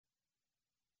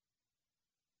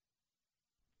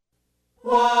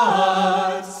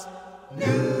What's new?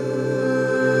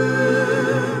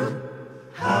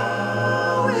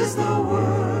 How is the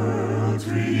world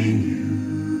treating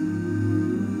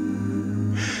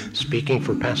you? Speaking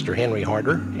for Pastor Henry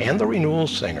Harder and the Renewal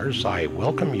Singers, I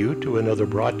welcome you to another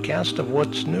broadcast of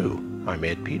What's New. I'm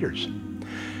Ed Peters.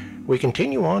 We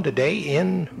continue on today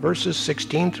in verses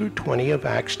 16 through 20 of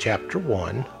Acts chapter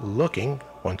 1, looking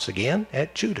once again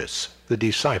at Judas, the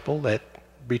disciple that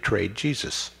betrayed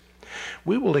Jesus.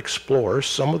 We will explore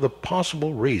some of the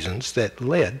possible reasons that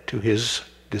led to his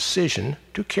decision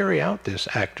to carry out this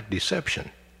act of deception.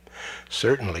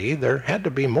 Certainly, there had to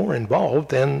be more involved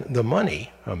than the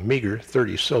money, a meager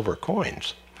 30 silver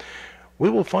coins. We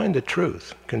will find the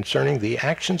truth concerning the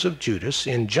actions of Judas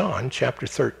in John chapter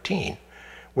 13,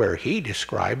 where he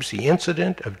describes the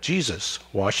incident of Jesus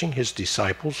washing his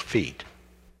disciples' feet.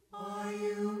 Are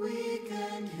you weak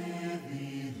and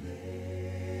heavy laden?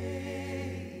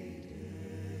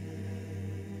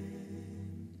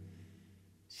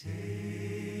 Take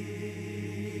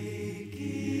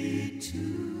it to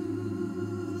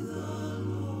the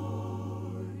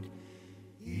Lord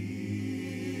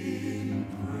in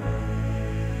prayer.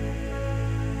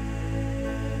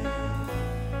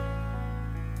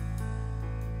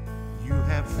 You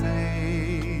have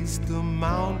faced the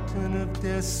mountain of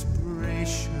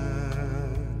desperation.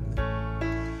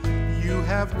 You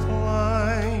have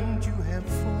climbed, you have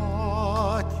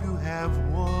fought, you have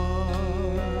won.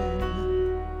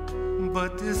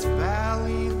 But this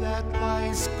valley that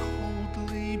lies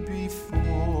coldly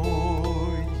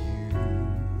before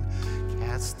you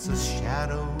casts a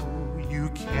shadow you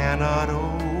cannot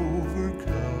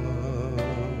overcome.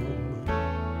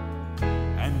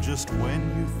 And just when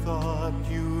you thought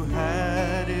you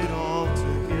had it all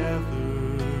together,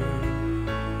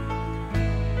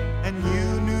 and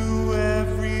you knew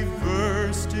every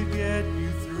verse to get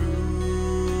you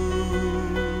through,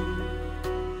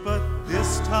 but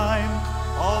this time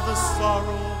all the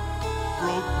sorrow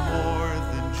broke more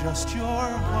than just your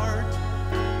heart,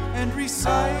 and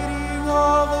reciting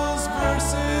all those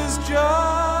verses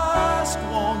just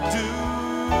won't do.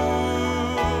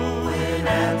 When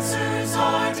answers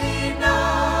aren't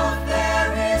enough,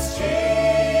 there is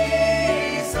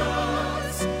Jesus.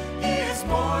 He is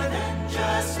more than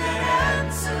just an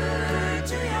answer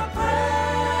to your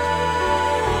prayer,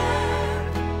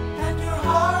 and your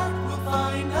heart will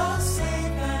find a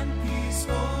safe and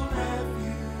peaceful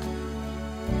refuge.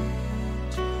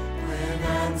 When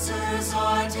answers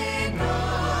aren't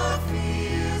enough, He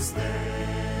is there.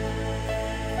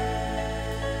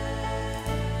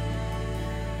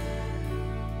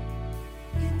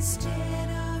 Instead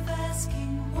of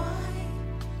asking why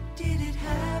did it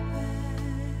happen,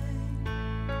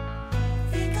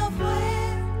 think of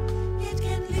where it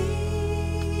can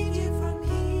lead you from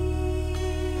here.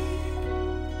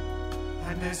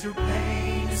 And as your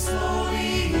pain is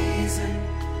slowly easing,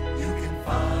 you can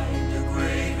find a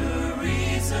greater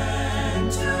reason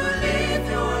to live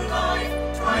your life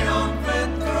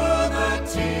triumphant through the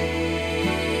tears.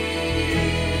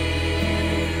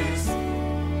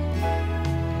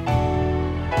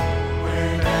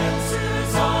 When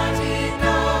answers aren't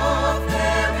enough,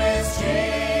 there is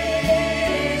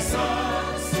Jesus.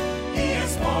 He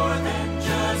is more than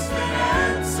just an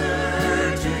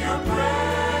answer to your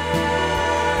prayer,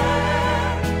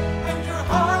 and your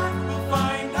heart will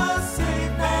find a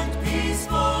safe and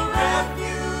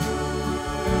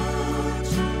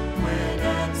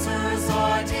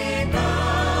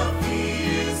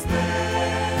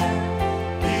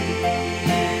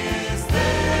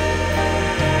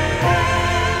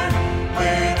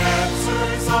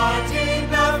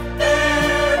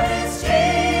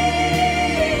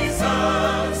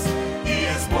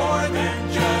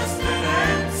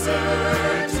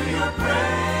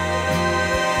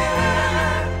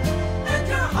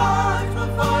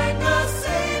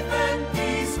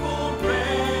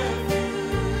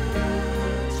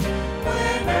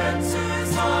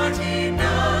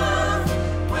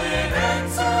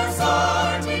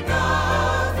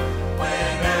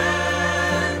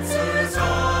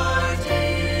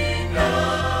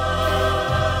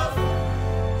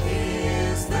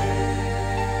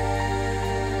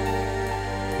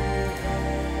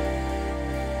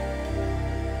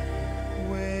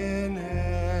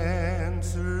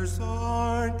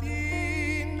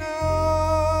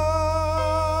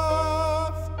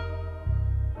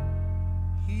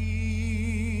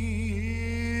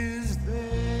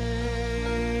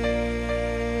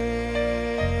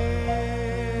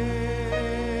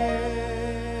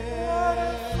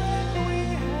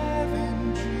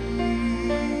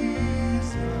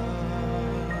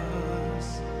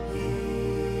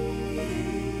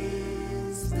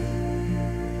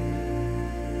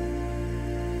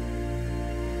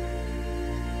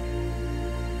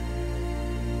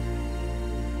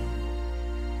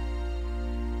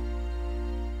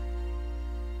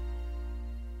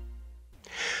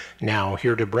Now,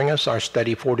 here to bring us our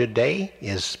study for today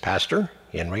is Pastor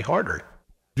Henry Harder.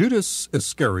 Judas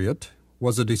Iscariot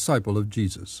was a disciple of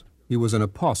Jesus. He was an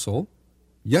apostle,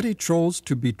 yet he chose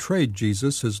to betray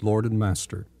Jesus, his Lord and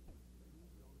Master.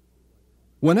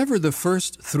 Whenever the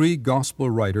first three gospel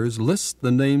writers list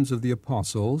the names of the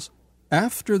apostles,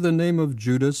 after the name of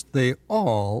Judas, they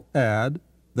all add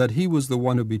that he was the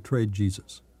one who betrayed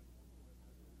Jesus.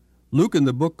 Luke, in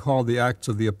the book called the Acts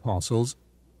of the Apostles,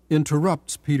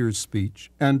 interrupts Peter's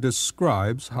speech and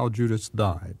describes how Judas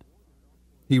died.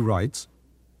 He writes,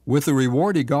 "With the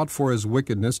reward he got for his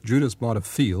wickedness, Judas bought a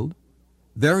field.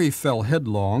 There he fell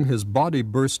headlong, his body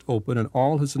burst open, and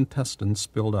all his intestines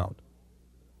spilled out.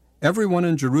 Everyone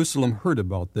in Jerusalem heard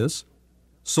about this,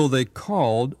 so they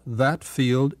called that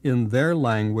field in their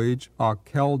language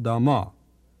Akeldama,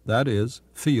 that is,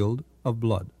 field of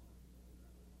blood."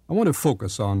 I want to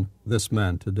focus on this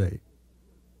man today.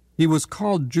 He was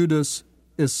called Judas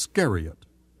Iscariot.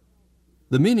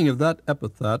 The meaning of that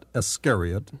epithet,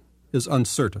 Iscariot, is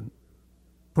uncertain.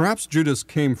 Perhaps Judas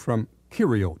came from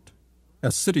Keriot, a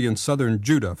city in southern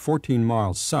Judah, 14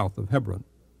 miles south of Hebron.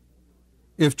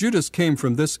 If Judas came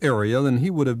from this area, then he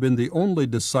would have been the only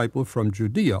disciple from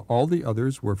Judea. All the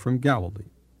others were from Galilee.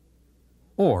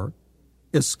 Or,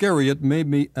 Iscariot may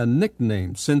be a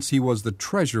nickname since he was the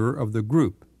treasurer of the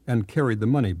group and carried the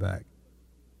money bag.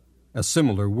 A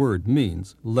similar word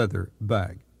means leather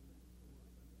bag.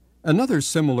 Another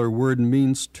similar word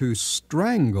means to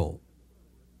strangle.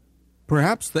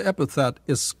 Perhaps the epithet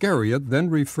Iscariot then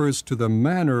refers to the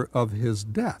manner of his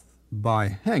death. By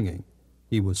hanging,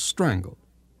 he was strangled.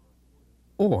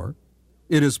 Or,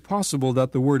 it is possible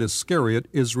that the word Iscariot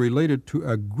is related to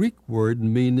a Greek word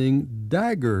meaning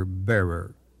dagger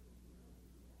bearer.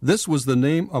 This was the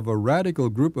name of a radical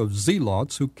group of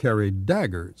zealots who carried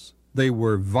daggers. They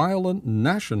were violent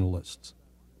nationalists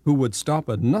who would stop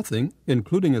at nothing,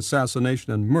 including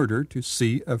assassination and murder, to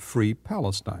see a free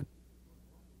Palestine.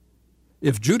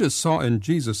 If Judas saw in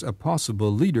Jesus a possible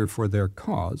leader for their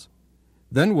cause,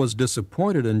 then was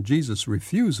disappointed in Jesus'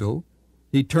 refusal,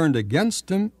 he turned against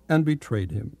him and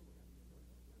betrayed him.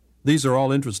 These are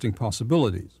all interesting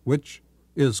possibilities. Which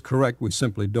is correct, we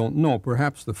simply don't know.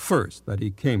 Perhaps the first, that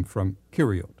he came from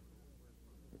Keriot.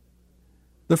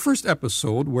 The first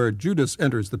episode where Judas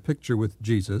enters the picture with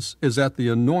Jesus is at the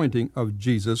anointing of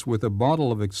Jesus with a bottle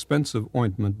of expensive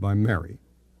ointment by Mary.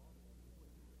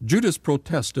 Judas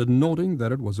protested, noting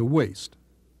that it was a waste.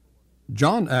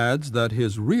 John adds that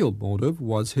his real motive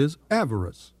was his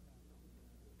avarice.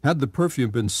 Had the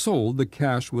perfume been sold, the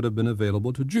cash would have been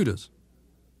available to Judas.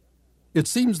 It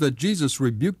seems that Jesus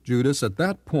rebuked Judas at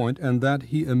that point and that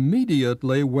he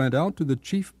immediately went out to the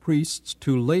chief priests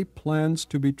to lay plans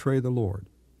to betray the Lord.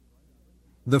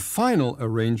 The final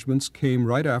arrangements came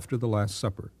right after the Last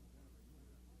Supper.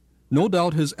 No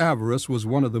doubt his avarice was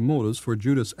one of the motives for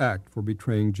Judas' act for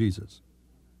betraying Jesus.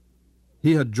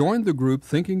 He had joined the group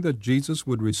thinking that Jesus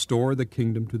would restore the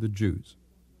kingdom to the Jews.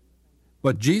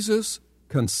 But Jesus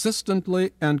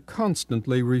consistently and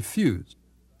constantly refused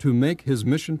to make his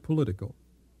mission political.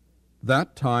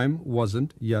 That time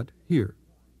wasn't yet here.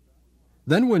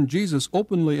 Then when Jesus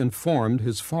openly informed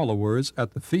his followers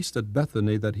at the feast at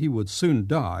Bethany that he would soon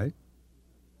die,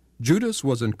 Judas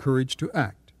was encouraged to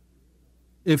act.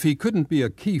 If he couldn't be a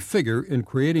key figure in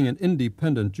creating an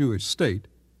independent Jewish state,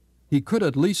 he could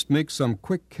at least make some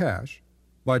quick cash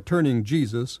by turning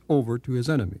Jesus over to his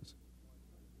enemies.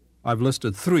 I've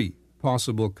listed 3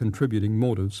 possible contributing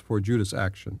motives for Judas'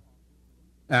 action: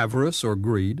 avarice or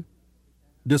greed,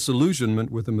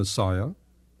 disillusionment with the Messiah,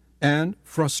 and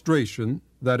frustration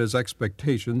that his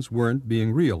expectations weren't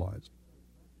being realized.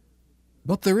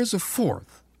 But there is a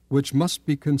fourth, which must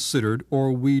be considered,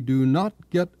 or we do not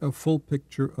get a full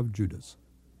picture of Judas.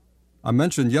 I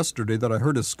mentioned yesterday that I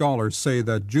heard a scholar say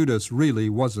that Judas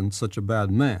really wasn't such a bad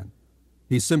man.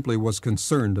 He simply was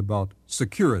concerned about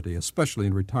security, especially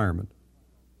in retirement.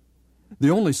 The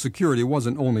only security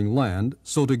wasn't owning land,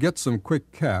 so to get some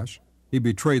quick cash, he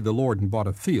betrayed the Lord and bought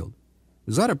a field.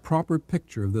 Is that a proper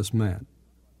picture of this man?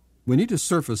 We need to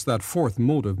surface that fourth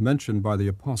motive mentioned by the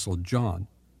Apostle John.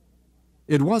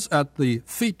 It was at the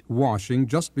feet washing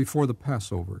just before the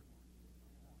Passover.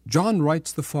 John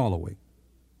writes the following: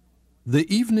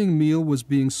 "The evening meal was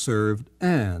being served,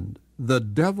 and the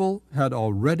devil had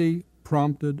already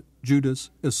prompted Judas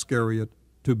Iscariot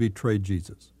to betray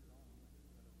Jesus."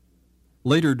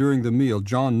 Later during the meal,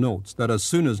 John notes that as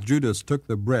soon as Judas took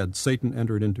the bread, Satan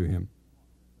entered into him.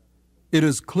 It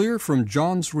is clear from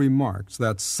John's remarks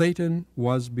that Satan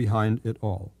was behind it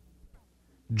all.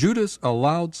 Judas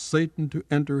allowed Satan to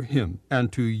enter him and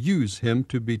to use him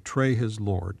to betray his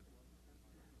Lord.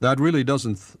 That really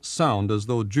doesn't sound as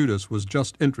though Judas was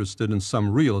just interested in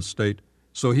some real estate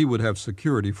so he would have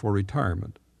security for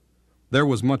retirement. There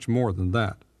was much more than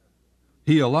that.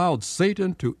 He allowed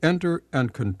Satan to enter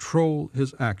and control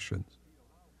his actions.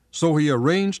 So he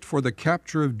arranged for the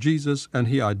capture of Jesus, and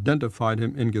he identified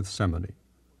him in Gethsemane.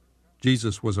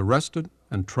 Jesus was arrested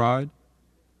and tried,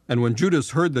 and when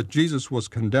Judas heard that Jesus was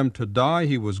condemned to die,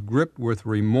 he was gripped with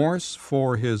remorse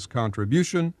for his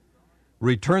contribution,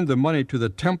 returned the money to the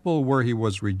temple where he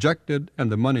was rejected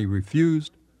and the money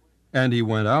refused, and he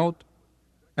went out,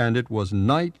 and it was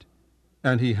night,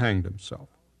 and he hanged himself.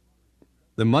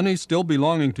 The money still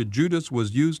belonging to Judas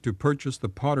was used to purchase the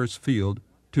potter's field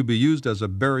to be used as a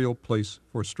burial place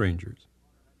for strangers.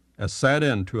 A sad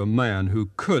end to a man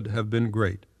who could have been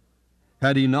great.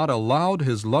 Had he not allowed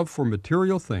his love for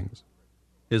material things,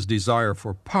 his desire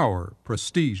for power,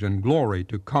 prestige, and glory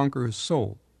to conquer his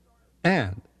soul,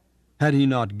 and had he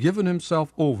not given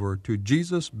himself over to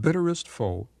Jesus' bitterest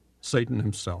foe, Satan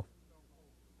himself.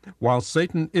 While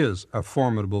Satan is a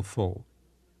formidable foe,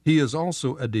 he is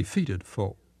also a defeated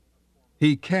foe.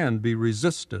 He can be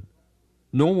resisted.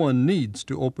 No one needs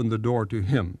to open the door to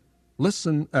him.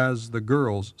 Listen as the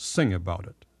girls sing about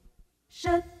it.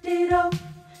 Shut it off,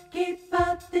 keep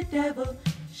out the devil.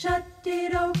 Shut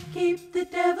it off, keep the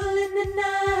devil in the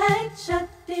night. Shut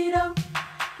it off,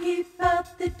 keep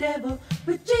out the devil.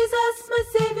 With Jesus, my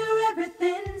Savior,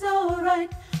 everything's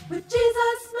alright. With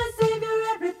Jesus, my Savior,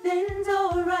 everything's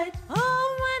alright.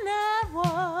 Oh, when I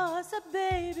was a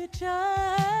baby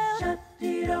child. Shut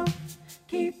it off,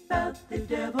 keep out the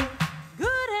devil. Good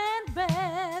and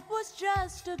bad was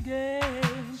just a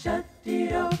game. Shut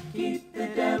it off, keep the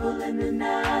devil in the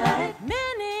night.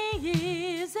 Many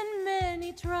years and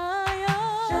many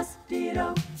trials. Shut it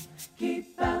off,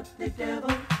 keep out the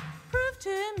devil. Prove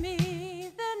to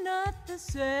me they're not the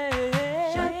same.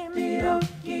 Shut it off,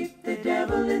 keep the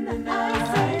devil in the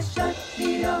night. Shut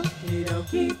it off,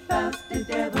 keep out the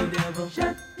devil.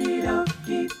 Shut it off,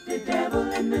 keep the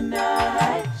devil in the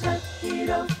night. Shut it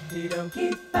off,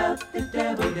 keep out the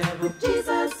devil. With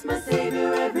Jesus, my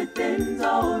Savior, everything's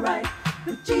alright.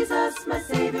 With Jesus, my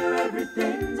Savior,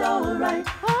 everything's alright.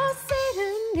 Oh,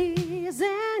 Satan is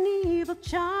an evil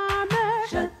charmer.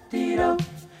 Shut it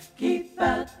off, keep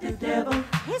out the devil.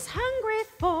 He's hungry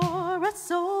for a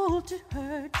soul to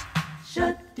hurt.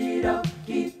 Shut it off,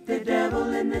 keep the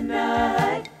devil in the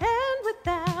night. And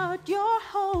without your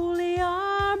holy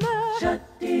armor, shut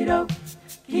it off,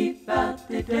 keep out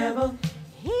the devil.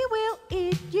 He will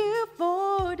eat you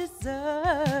for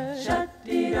dessert. Shut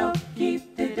it off,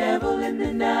 keep the devil in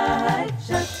the night.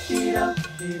 Shut it off,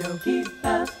 keep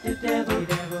out the devil.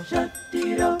 Shut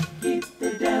it off, keep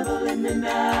the devil in the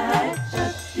night.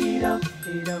 Shut it off,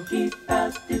 keep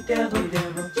out the devil.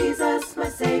 Jesus, my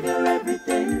Savior,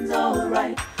 everything's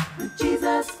alright. With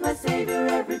Jesus, my Savior,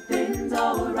 everything's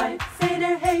alright. Say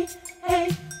there, hey, hey,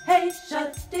 hey,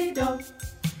 shut it off.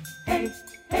 Hey,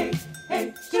 hey,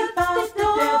 hey, keep out the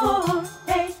devil.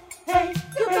 Hey, hey,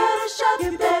 you better shut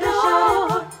the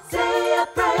door. Say a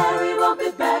prayer, he won't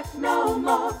be back no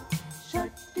more.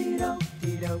 Shut it off,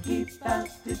 keep out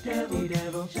the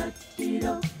devil. Shut it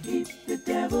off, keep the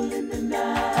devil in the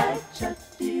night. Shut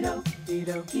it off,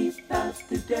 keep out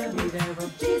the devil.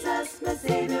 Jesus, my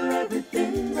Savior,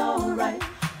 everything's alright.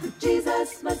 With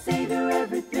Jesus, my Savior,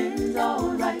 everything's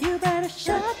alright. You better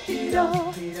shut the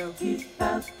door, keep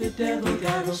out the devil. You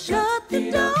gotta shut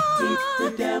the door, keep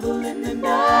the devil in the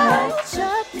night.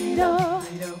 Shut the door,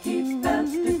 keep out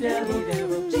the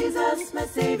devil. Jesus, my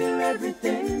Savior,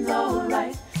 everything's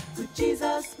alright. With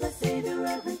Jesus, my Savior,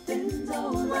 everything's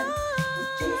alright.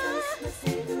 With Jesus, my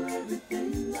Savior,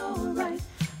 everything's alright.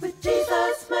 With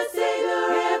Jesus, my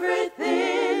Savior,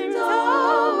 everything's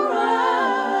alright.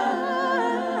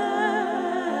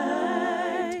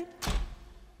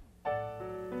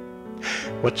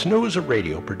 What's New is a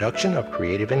radio production of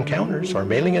Creative Encounters. Our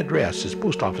mailing address is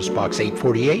Post Office Box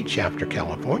 848, Shafter,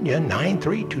 California,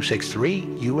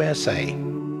 93263, USA.